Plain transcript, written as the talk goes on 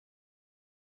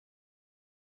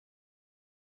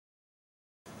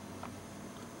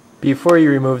Before you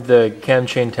remove the cam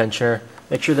chain tensioner,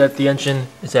 make sure that the engine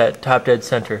is at top dead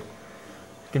center.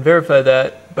 You can verify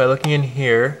that by looking in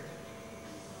here.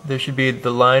 There should be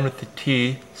the line with the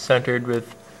T centered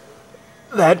with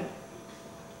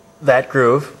that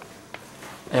groove,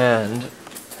 and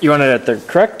you want it at the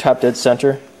correct top dead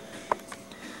center.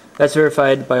 That's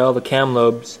verified by all the cam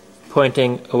lobes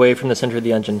pointing away from the center of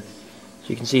the engine. So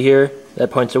you can see here,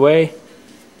 that points away,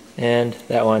 and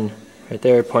that one right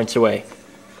there points away.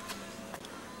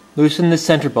 Loosen the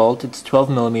center bolt, it's 12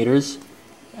 millimeters,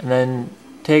 and then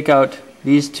take out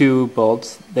these two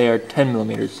bolts, they are 10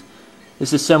 millimeters.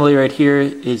 This assembly right here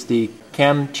is the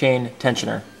cam chain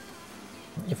tensioner.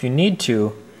 If you need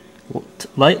to,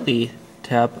 lightly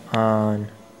tap on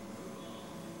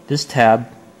this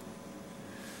tab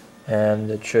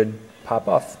and it should pop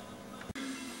off.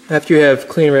 After you have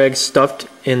clean rags stuffed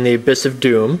in the abyss of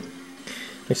doom,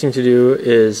 next thing to do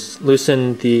is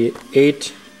loosen the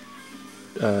 8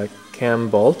 cam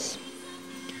bolts.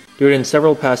 Do it in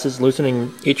several passes,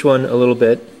 loosening each one a little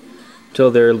bit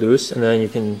until they're loose, and then you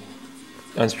can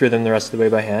unscrew them the rest of the way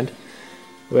by hand.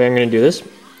 The way I'm going to do this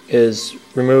is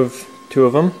remove 2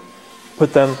 of them,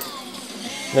 put them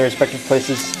in their respective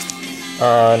places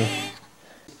on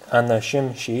the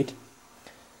shim sheet,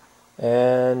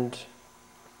 and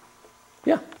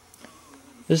yeah.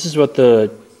 This is what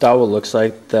the dowel looks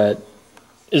like that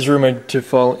is rumored to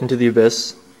fall into the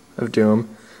abyss of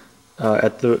doom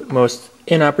at the most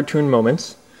inopportune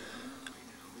moments.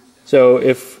 So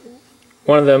if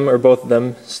one of them or both of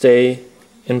them stay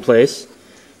in place,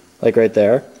 like right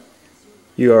there,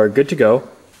 you are good to go.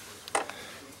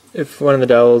 If one of the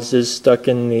dowels is stuck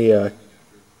in the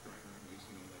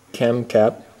cam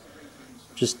cap,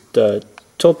 just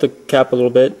tilt the cap a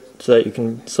little bit so that you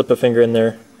can slip a finger in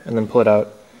there and then pull it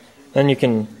out. Then you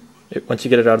can, once you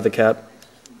get it out of the cap,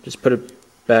 just put it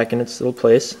back in its little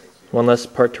place. One less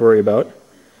part to worry about.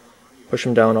 Push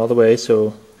them down all the way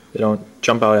so they don't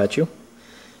jump out at you.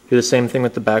 Do the same thing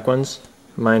with the back ones,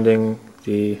 minding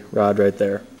the rod right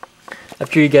there.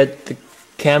 After you get the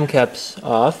cam caps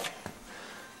off,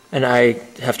 and I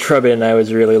have to rub it in, I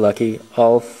was really lucky.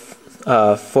 All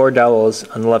 4 dowels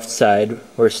on the left side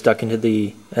were stuck into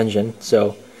the engine,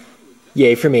 so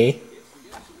yay for me.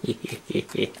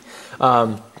 If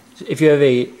you have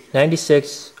a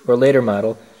 96 or later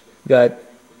model, you got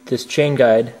this chain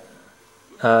guide.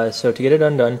 So to get it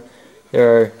undone,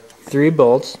 there are 3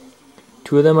 bolts.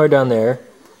 2 of them are down there,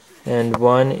 and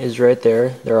 1 is right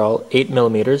there. They're all 8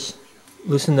 millimeters.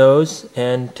 Loosen those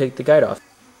and take the guide off.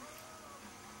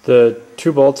 The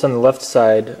 2 bolts on the left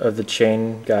side of the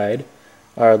chain guide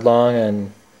are long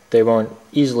and they won't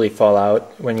easily fall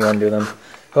out when you undo them.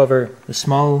 However, the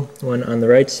small one on the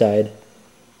right side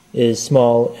is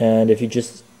small, and if you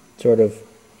just sort of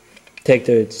take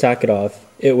the socket off,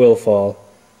 it will fall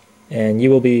and you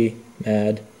will be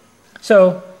mad.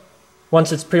 So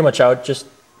once it's pretty much out, just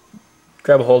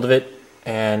grab a hold of it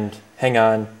and hang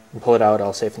on and pull it out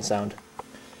all safe and sound.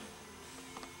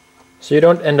 So you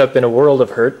don't end up in a world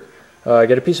of hurt,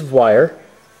 get a piece of wire,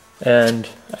 and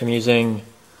I'm using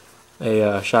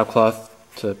a shop cloth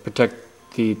to protect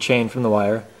the chain from the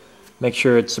wire. Make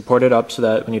sure it's supported up so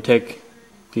that when you take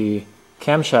the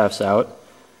camshafts out,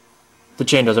 the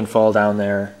chain doesn't fall down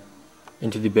there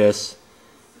into the abyss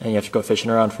and you have to go fishing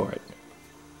around for it.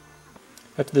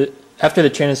 After the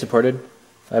chain is supported,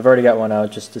 I've already got one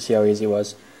out just to see how easy it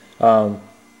was.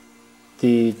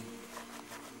 The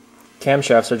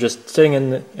camshafts are just sitting in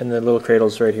the little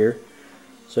cradles right here.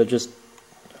 So just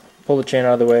pull the chain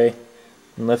out of the way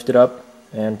and lift it up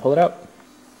and pull it out.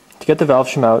 To get the valve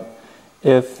shim out,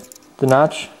 if the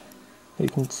notch you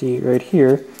can see right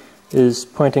here is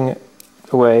pointing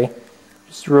away,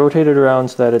 just rotate it around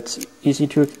so that it's easy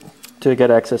to get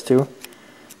access to.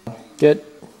 Get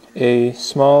a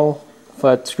small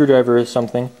flat screwdriver or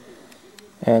something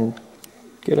and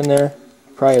get in there,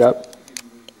 pry it up.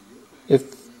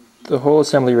 If the whole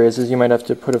assembly raises, you might have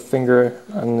to put a finger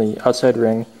on the outside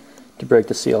ring to break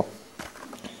the seal.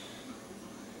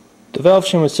 The valve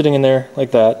shim was sitting in there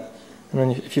like that, and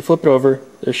then if you flip it over,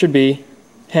 there should be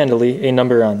handily a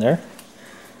number on there,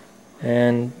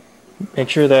 and make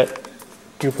sure that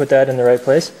you put that in the right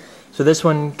place. So this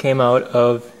one came out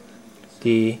of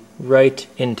the right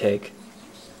intake.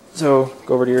 So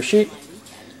go over to your sheet,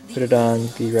 put it on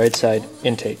the right side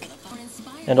intake,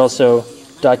 and also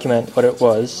document what it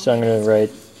was. So I'm going to write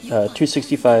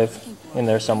 265 in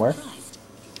there somewhere.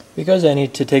 Because I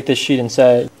need to take this sheet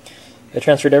inside, I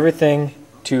transferred everything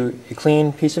to a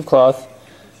clean piece of cloth.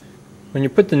 When you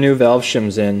put the new valve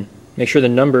shims in, make sure the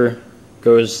number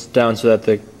goes down so that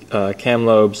the cam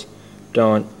lobes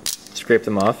don't scrape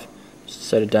them off. Just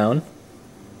set it down.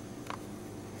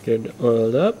 Get it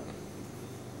oiled up.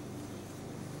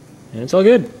 And it's all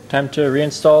good. Time to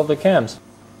reinstall the cams.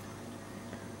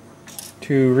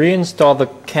 To reinstall the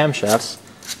camshafts,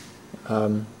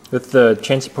 with the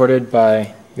chain supported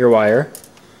by your wire,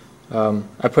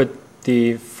 I put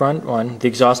the front one, the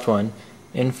exhaust one,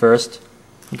 in first.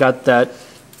 Got that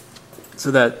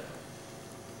so that,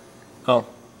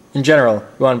 in general,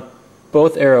 you want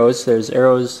both arrows. There's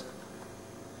arrows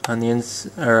on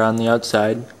the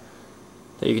outside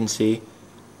that you can see.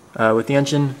 With the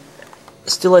engine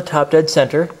still at top dead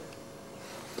center,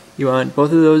 you want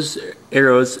both of those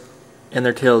arrows and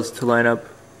their tails to line up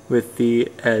with the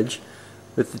edge,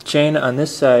 with the chain on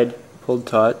this side pulled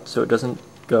taut so it doesn't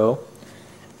go.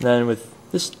 And then with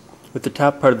the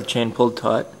top part of the chain pulled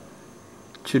taut,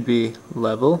 it should be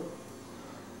level.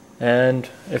 And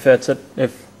if the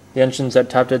engine's at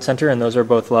top dead center and those are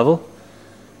both level,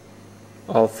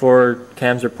 all 4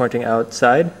 cams are pointing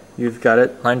outside, you've got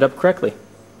it lined up correctly,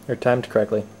 or timed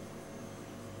correctly.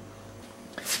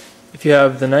 If you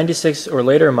have the 96 or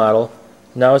later model,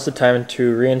 now is the time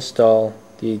to reinstall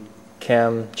the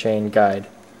cam chain guide,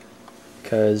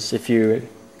 because if you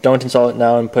don't install it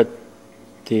now and put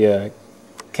the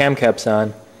cam caps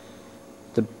on,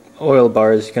 the oil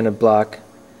bar is going to block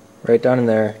right down in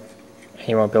there and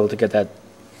you won't be able to get that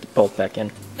bolt back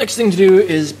in. Next thing to do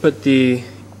is put the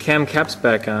cam caps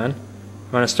back on.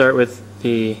 I want to start with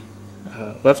the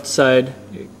left side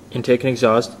intake and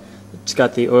exhaust. It's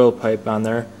got the oil pipe on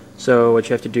there, so what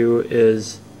you have to do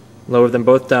is lower them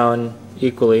both down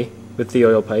equally with the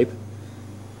oil pipe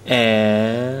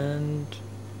and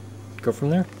go from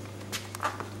there.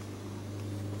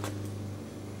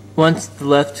 Once the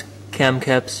left cam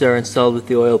caps are installed with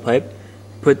the oil pipe,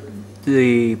 put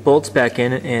the bolts back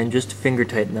in and just finger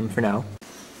tighten them for now.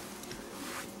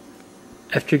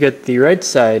 After you get the right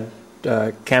side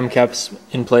cam caps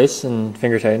in place and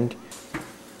finger tightened,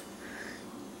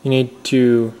 you need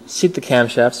to seat the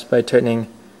camshafts by tightening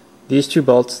these 2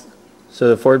 bolts, so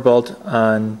the forward bolt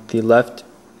on the left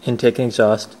intake and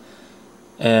exhaust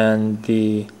and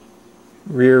the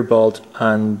rear bolt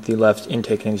on the left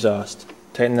intake and exhaust.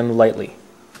 Tighten them lightly.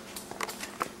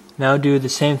 Now do the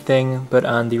same thing but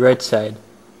on the right side.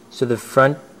 So the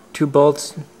front 2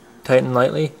 bolts tighten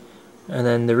lightly, and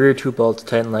then the rear 2 bolts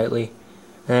tighten lightly.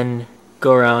 Then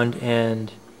go around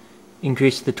and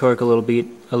increase the torque a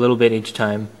little bit each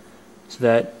time, so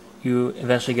that you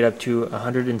eventually get up to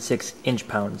 106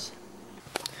 inch-pounds.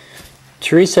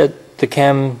 To reset the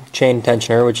cam chain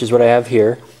tensioner, which is what I have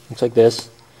here, looks like this.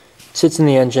 It sits in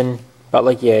the engine about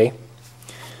like yay.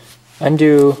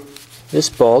 Undo this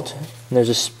bolt, and there's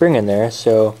a spring in there,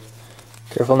 so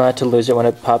careful not to lose it when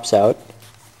it pops out.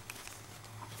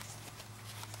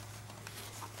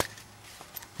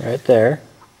 Right there.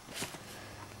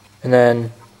 And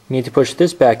then you need to push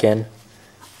this back in.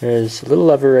 There's a little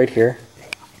lever right here.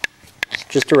 It's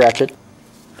just a ratchet.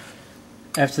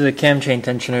 After the cam chain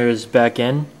tensioner is back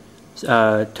in,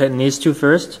 tighten these 2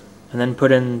 first, and then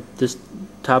put in this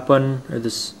top one, or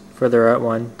this further out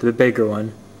one, the bigger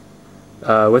one,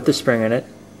 with the spring in it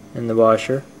and the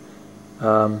washer.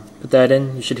 Put that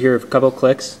in. You should hear a couple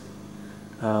clicks.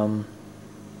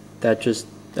 That's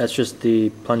just the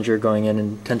plunger going in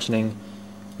and tensioning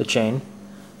the chain.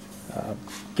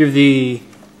 Give the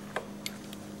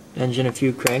engine a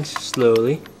few cranks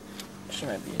slowly. Which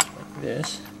might be like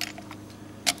this.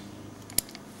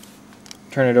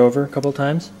 Turn it over a couple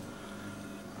times.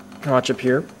 Watch up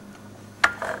here.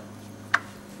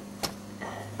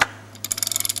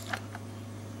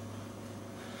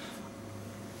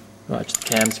 Watch the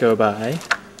cams go by.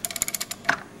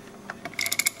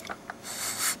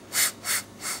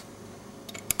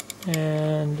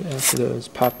 And after those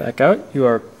pop back out, you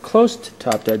are close to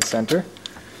top dead center.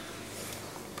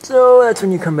 So that's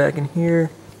when you come back in here.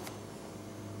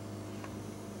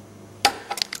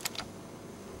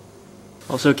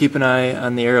 Also keep an eye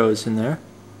on the arrows in there.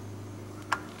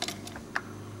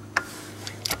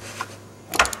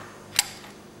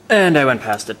 And I went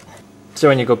past it. So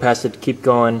when you go past it, keep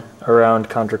going around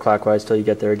counterclockwise till you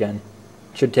get there again.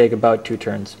 It should take about 2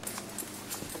 turns.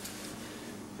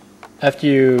 After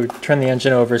you turn the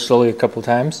engine over slowly a couple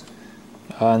times,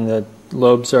 and the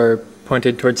lobes are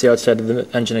pointed towards the outside of the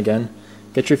engine again,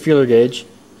 get your feeler gauge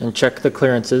and check the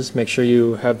clearances. Make sure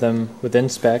you have them within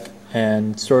spec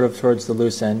and sort of towards the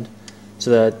loose end,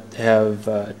 so that they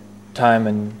have time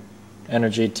and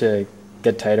energy to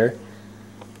get tighter.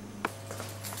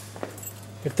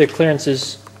 If the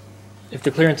clearances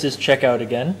check out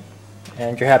again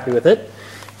and you're happy with it,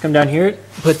 come down here,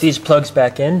 put these plugs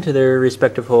back into their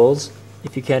respective holes.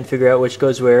 If you can't figure out which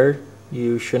goes where,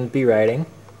 you shouldn't be riding.